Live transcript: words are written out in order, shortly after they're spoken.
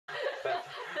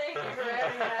Thank you for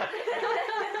adding that.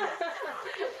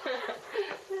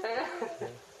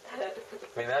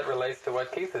 I mean, that relates to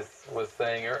what Keith was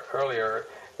saying earlier.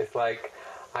 It's like,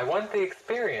 I want the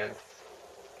experience.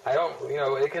 I don't,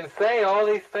 it can say all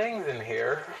these things in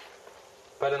here,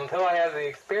 but until I have the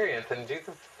experience, and Jesus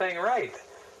is saying right,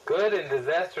 good in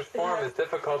disastrous form is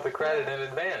difficult to credit in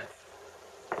advance.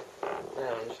 I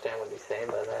don't understand what he's saying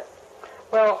by that.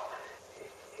 Well,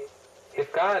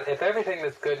 if everything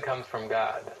that's good comes from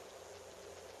God,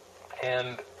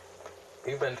 and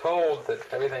you've been told that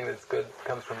everything that's good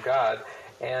comes from God,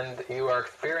 and you are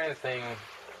experiencing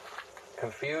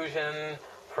confusion,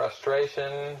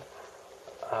 frustration,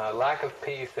 lack of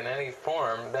peace in any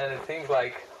form, then it seems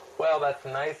like, well, that's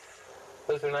nice.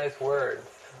 Those are nice words.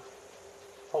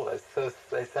 Oh,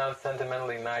 they sound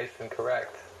sentimentally nice and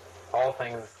correct. All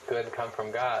things good come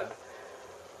from God.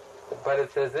 But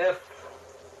it's as if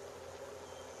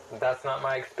that's not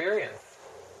my experience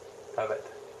of it.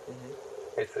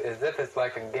 Mm-hmm. It's as if it's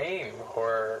like a game,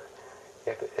 or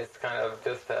if it's kind of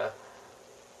just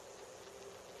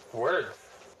words.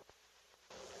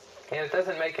 And it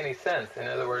doesn't make any sense. In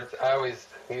other words, I always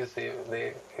use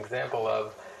the example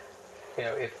of,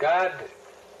 if God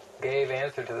gave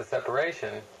answer to the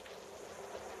separation,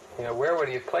 where would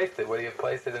he have placed it? Would he have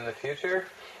placed it in the future?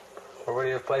 Or would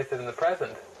he have placed it in the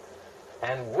present?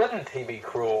 And wouldn't he be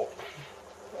cruel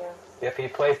if he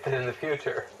placed it in the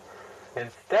future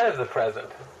instead of the present?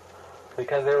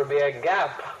 Because there would be a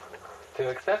gap to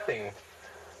accepting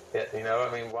it,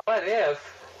 what if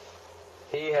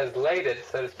he has laid it,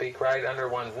 so to speak, right under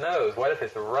one's nose? What if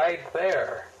it's right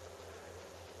there?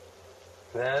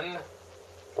 Then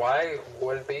why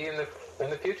would it be in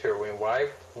the future? Why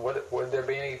would there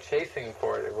be any chasing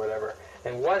for it or whatever?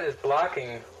 And what is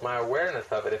blocking my awareness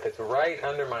of it? If it's right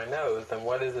under my nose, then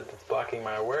what is it that's blocking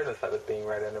my awareness of it being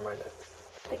right under my nose?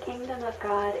 The kingdom of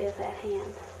God is at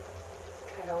hand.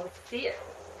 I don't see it.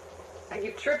 I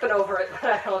keep tripping over it,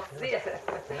 but I don't see it.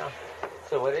 Yeah.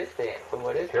 So what is that?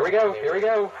 What is? Here we go.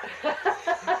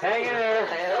 Hang in there.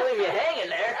 I'll leave you hanging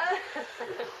there.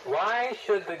 Why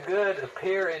should the good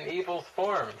appear in evil's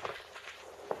form?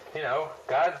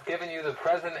 God's given you the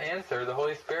present answer. The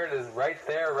Holy Spirit is right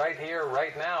there, right here,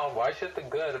 right now. Why should the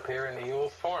good appear in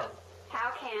evil's form?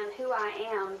 How can who I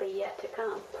am be yet to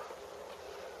come?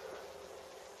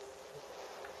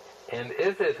 And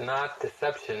is it not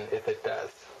deception if it does?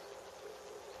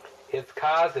 Its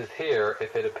cause is here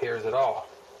if it appears at all.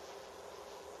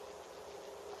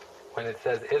 When it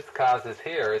says its cause is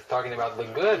here, it's talking about the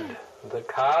good. The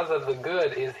cause of the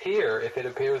good is here if it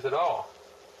appears at all.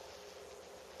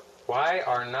 Why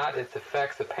are not its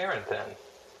effects apparent then?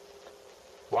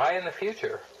 Why in the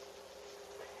future?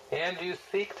 And you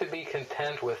seek to be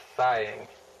content with sighing,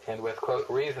 and with, quote,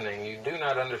 reasoning. You do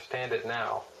not understand it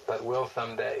now, but will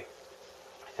someday.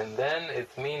 And then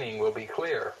its meaning will be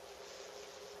clear.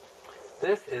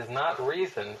 This is not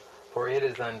reason, for it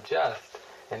is unjust,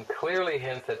 and clearly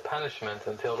hints at punishment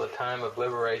until the time of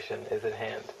liberation is at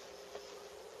hand.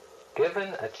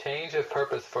 Given a change of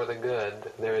purpose for the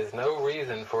good, there is no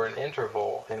reason for an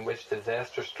interval in which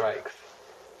disaster strikes,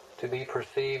 to be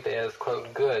perceived as,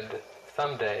 quote, good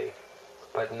someday,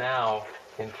 but now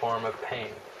in form of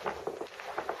pain.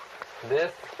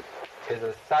 This is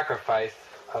a sacrifice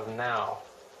of now,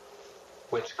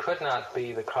 which could not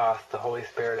be the cost the Holy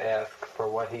Spirit asked for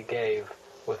what he gave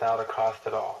without a cost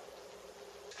at all.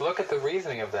 Look at the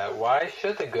reasoning of that. Why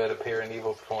should the good appear in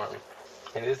evil's form?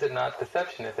 And is it not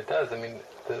deception if it does?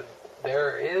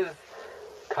 There is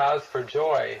cause for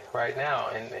joy right now.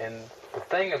 And the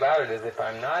thing about it is, if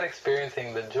I'm not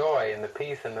experiencing the joy and the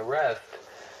peace and the rest,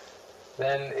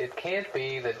 then it can't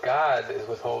be that God is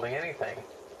withholding anything.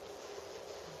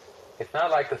 It's not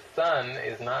like the sun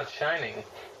is not shining.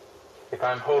 If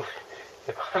I'm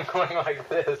going like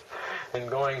this and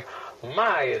going,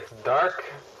 my, it's dark,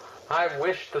 I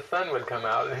wish the sun would come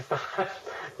out. It's not,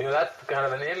 that's kind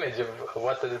of an image of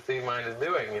what the deceived mind is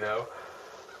doing,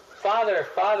 Father,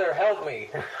 Father, help me,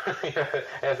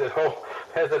 as it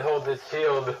holds its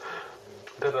shield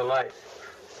to the light.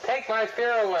 Take my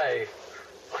fear away.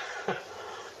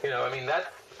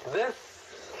 That's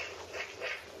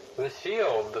the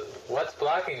shield. What's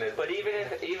blocking it? But even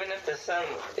if the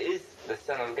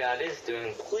Son of God is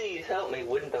doing, please help me,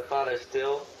 wouldn't the Father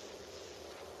still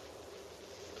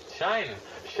shine?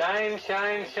 Shine.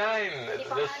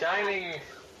 The shining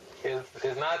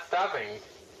is not stopping.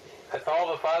 That's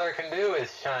all the Father can do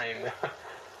is shine.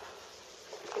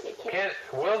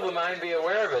 Will the mind be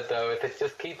aware of it though? If it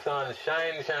just keeps on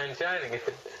shining.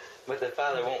 But the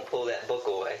Father won't pull that book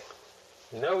away.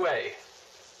 No way.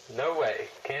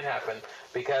 Can't happen.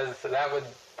 Because that would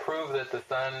prove that the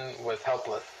sun was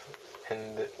helpless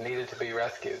and needed to be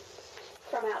rescued.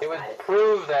 From outside. It would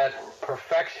prove that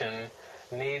perfection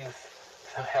needs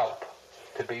some help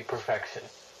to be perfection.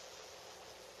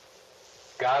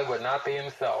 God would not be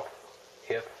himself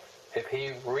if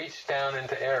he reached down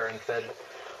into air and said,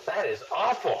 "That is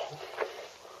awful.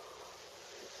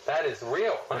 That is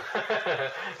real.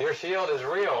 Your shield is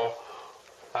real.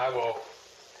 I will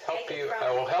help you.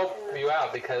 I will help you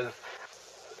out because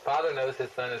Father knows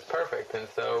his Son is perfect." And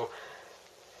so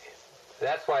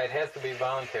that's why it has to be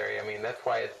voluntary. I mean, that's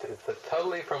why it's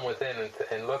totally from within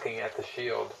and looking at the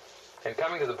shield and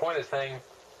coming to the point of saying,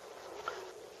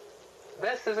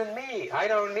 "This isn't me. I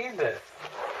don't need this."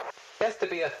 It has to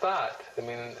be a thought. I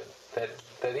mean,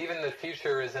 that even the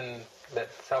future is in, that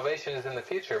salvation is in the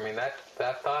future. I mean, that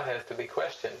thought has to be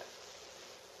questioned.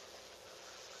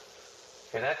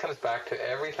 And that comes back to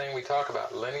everything we talk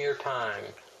about: linear time,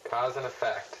 cause and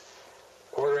effect,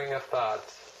 ordering of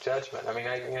thoughts, judgment. I mean,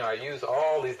 I use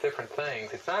all these different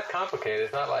things. It's not complicated.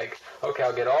 It's not like, okay,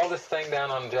 I'll get all this thing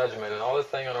down on judgment and all this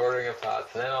thing on ordering of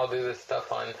thoughts, and then I'll do this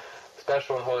stuff on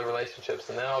special and holy relationships,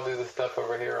 and then I'll do this stuff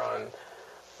over here on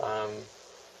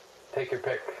take your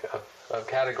pick of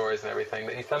categories and everything.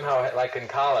 That you somehow, like in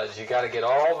college, you got to get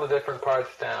all the different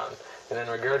parts down and then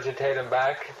regurgitate them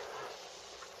back.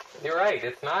 You're right.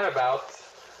 It's not about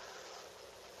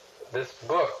this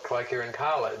book like you're in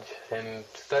college and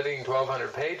studying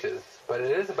 1,200 pages, but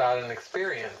it is about an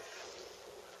experience.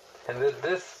 And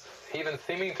this, even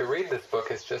seeming to read this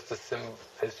book, is just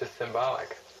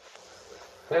symbolic.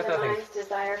 There's the nothing. mind's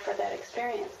desire for that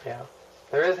experience. Yeah,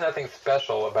 there is nothing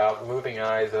special about moving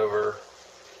eyes over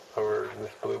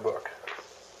this blue book.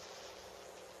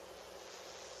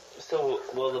 So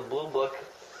will the blue book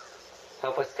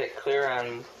help us get clear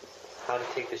on how to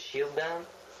take the shield down?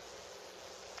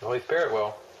 The Holy Spirit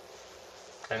will.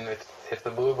 And if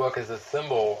the blue book is a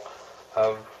symbol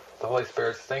of the Holy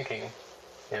Spirit's thinking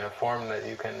in a form that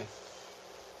you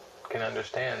can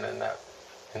understand, then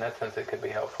in that sense it could be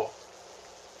helpful.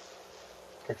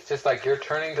 It's just like you're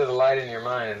turning to the light in your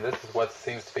mind, and this is what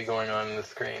seems to be going on the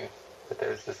screen. That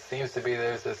there's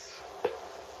this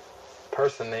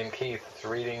person named Keith that's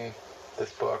reading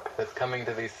this book, that's coming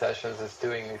to these sessions, that's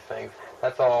doing these things.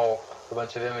 That's all a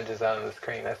bunch of images out on the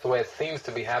screen. That's the way it seems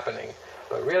to be happening.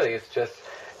 But really it's just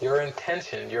your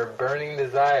intention, your burning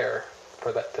desire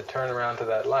for that to turn around to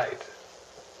that light.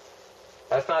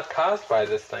 That's not caused by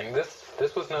this thing.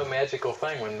 This was no magical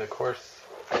thing when the Course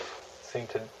seemed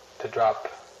to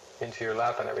drop into your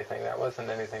lap and everything. That wasn't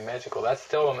anything magical. That's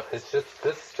still, this is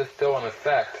just still an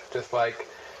effect, just like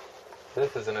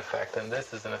this is an effect, and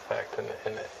this is an effect,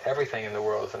 and everything in the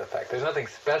world is an effect. There's nothing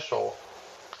special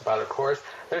about a Course.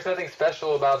 There's nothing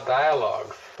special about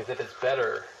dialogues, as if it's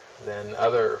better than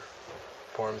other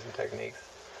forms and techniques.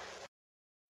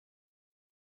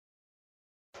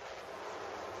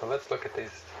 So let's look at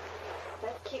these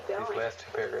last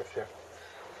two paragraphs here.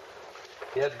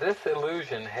 Yet this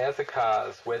illusion has a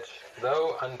cause which,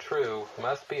 though untrue,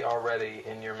 must be already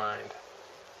in your mind.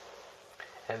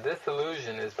 And this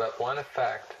illusion is but one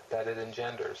effect that it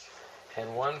engenders,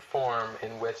 and one form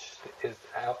in which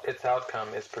its outcome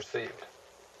is perceived.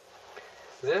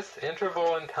 This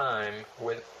interval in time,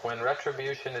 when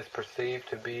retribution is perceived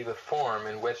to be the form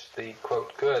in which the,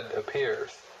 quote, good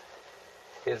appears,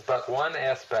 is but one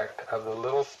aspect of the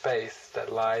little space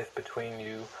that lies between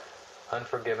you,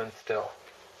 unforgiven still.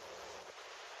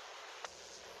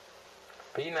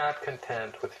 Be not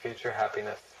content with future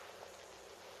happiness.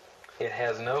 It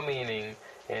has no meaning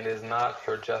and is not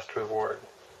your just reward.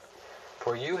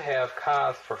 For you have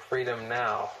cause for freedom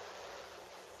now.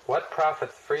 What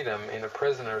profits freedom in a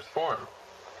prisoner's form?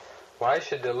 Why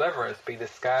should deliverance be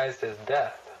disguised as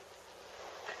death?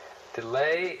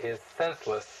 Delay is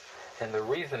senseless, and the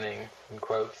reasoning, in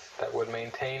quotes, that would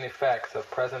maintain effects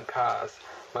of present cause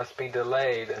must be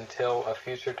delayed until a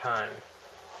future time,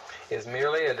 is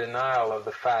merely a denial of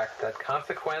the fact that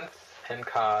consequence and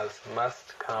cause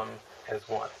must come as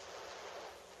one.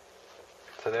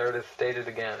 So there it is stated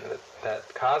again,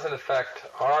 that cause and effect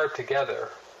are together,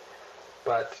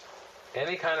 but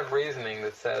any kind of reasoning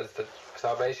that says that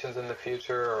salvation's in the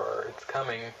future or it's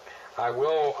coming, I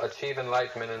will achieve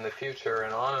enlightenment in the future,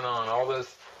 and on, all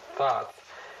those thoughts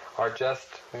are just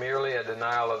merely a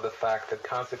denial of the fact that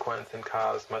consequence and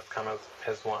cause must come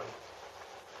as one.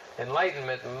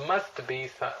 Enlightenment must be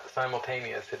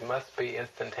simultaneous. It must be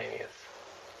instantaneous.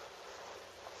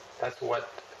 That's what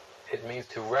it means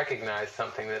to recognize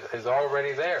something that is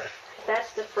already there.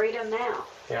 That's the freedom now.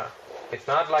 Yeah. It's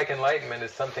not like enlightenment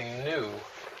is something new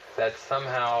that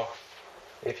somehow,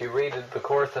 if you read the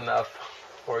Course enough,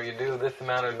 or you do this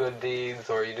amount of good deeds,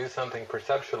 or you do something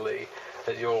perceptually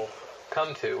that you'll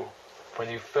come to when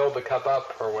you fill the cup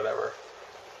up or whatever.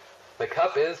 The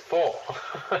cup is full.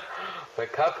 The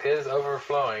cup is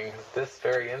overflowing this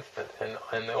very instant.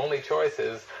 And the only choice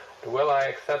is, will I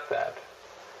accept that?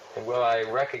 And will I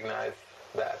recognize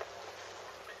that?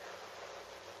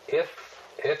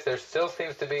 If there still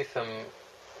seems to be some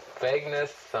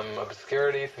vagueness, some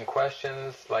obscurity, some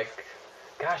questions, like,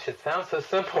 gosh, it sounds so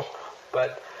simple,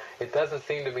 but it doesn't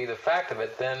seem to be the fact of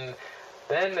it, then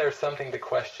there's something to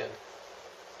question.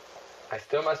 I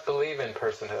still must believe in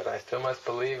personhood. I still must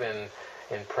believe in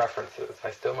preferences.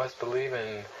 I still must believe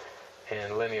in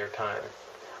linear time.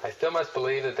 I still must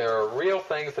believe that there are real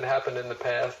things that happened in the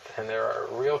past, and there are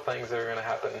real things that are going to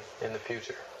happen in the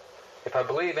future. If I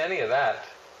believe any of that,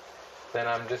 then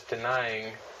I'm just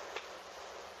denying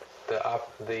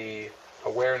the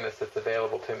awareness that's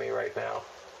available to me right now.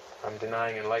 I'm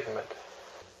denying enlightenment.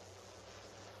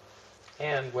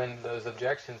 And when those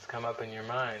objections come up in your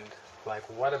mind, like,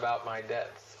 what about my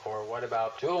debts? Or what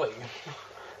about Julie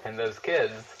and those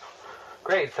kids?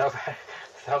 Great,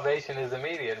 salvation is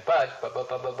immediate, but,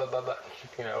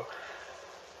 you know,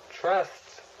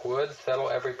 trust would settle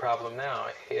every problem now.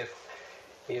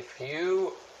 If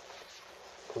you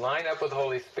line up with the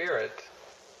Holy Spirit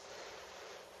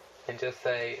and just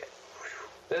say,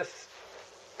 this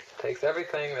takes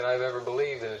everything that I've ever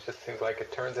believed, and it just seems like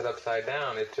it turns it upside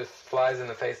down. It just flies in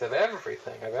the face of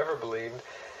everything I've ever believed,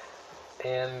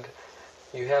 and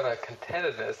you have a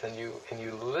contentedness, and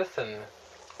you listen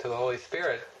to the Holy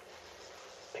Spirit.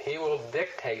 He will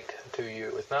dictate to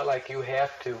you. It's not like you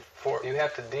have to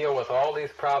deal with all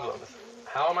these problems.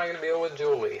 How am I going to deal with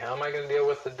Julie? How am I going to deal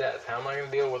with the debts? How am I going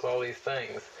to deal with all these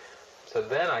things? So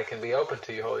then I can be open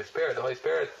to you, Holy Spirit. The Holy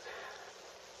Spirit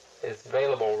is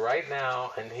available right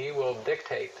now, and He will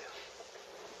dictate.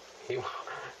 He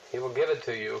will give it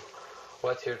to you,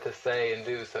 what you're to say and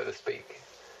do, so to speak.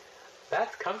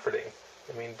 That's comforting.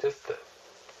 I mean, just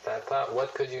that thought,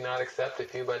 what could you not accept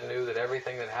if you but knew that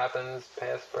everything that happens,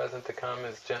 past, present, to come,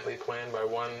 is gently planned by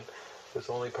one whose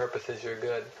only purpose is your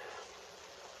good.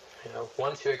 You know,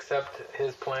 once you accept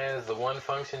His plan as the one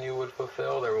function you would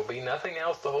fulfill, there will be nothing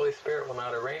else the Holy Spirit will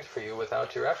not arrange for you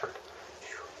without your effort.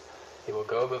 He will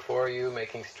go before you,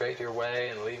 making straight your way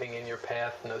and leaving in your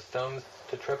path no stones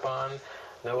to trip on,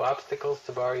 no obstacles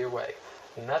to bar your way.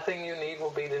 Nothing you need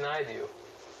will be denied you.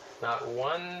 Not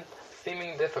one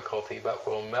seeming difficulty but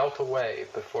will melt away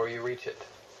before you reach it.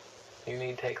 You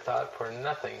need take thought for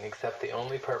nothing except the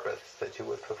only purpose that you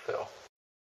would fulfill.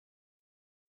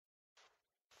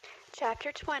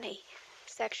 Chapter 20,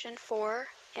 Section 4,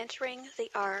 Entering the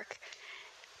Ark,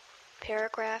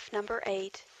 paragraph number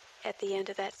 8, at the end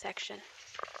of that section.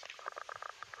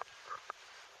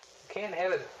 You can't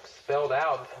have it spelled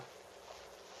out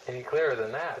any clearer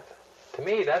than that. To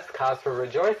me, that's cause for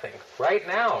rejoicing right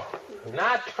now,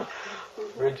 not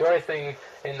rejoicing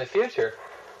in the future.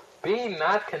 Be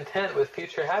not content with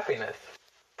future happiness.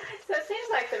 So it seems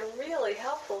like the really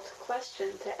helpful question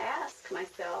to ask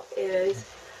myself is,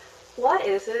 what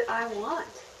is it I want?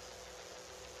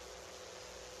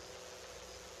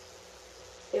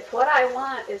 If what I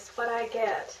want is what I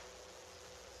get,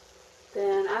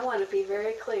 then I want to be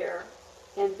very clear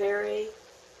and very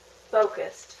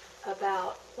focused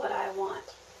about what I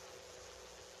want.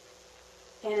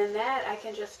 And in that I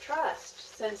can just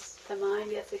trust, since the mind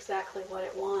gets exactly what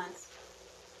it wants,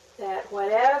 that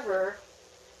whatever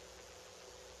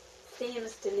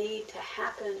seems to need to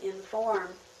happen in form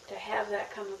to have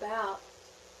that come about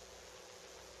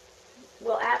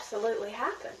will absolutely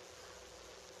happen.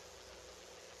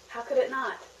 How could it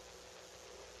not?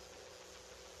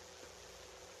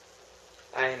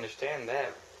 I understand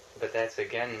that, but that's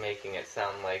again making it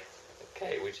sound like,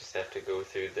 okay, we just have to go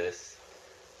through this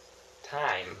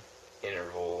time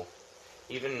interval.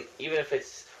 Even if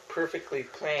it's perfectly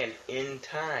planned in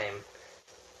time,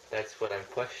 that's what I'm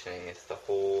questioning. It's the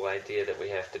whole idea that we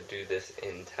have to do this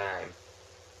in time.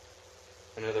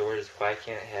 In other words, why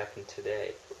can't it happen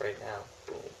today, right now?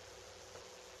 Boom.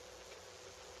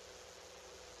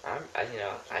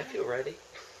 I feel ready.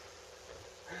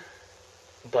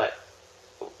 But,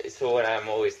 so what I'm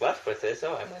always left with is,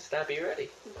 I must not be ready.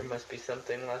 There must be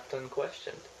something left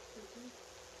unquestioned.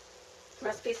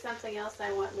 Must be something else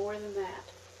I want more than that.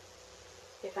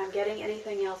 If I'm getting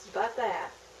anything else but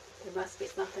that, there must be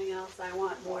something else I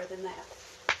want more than that.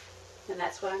 And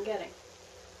that's what I'm getting.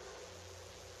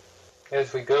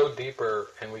 As we go deeper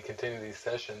and we continue these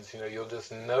sessions, you'll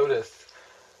just notice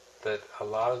that a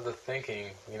lot of the thinking,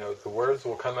 the words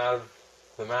will come out of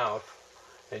the mouth,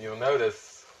 and you'll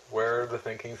notice where the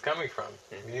thinking's coming from.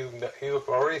 You've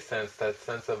already sensed that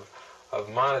sense of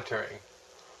monitoring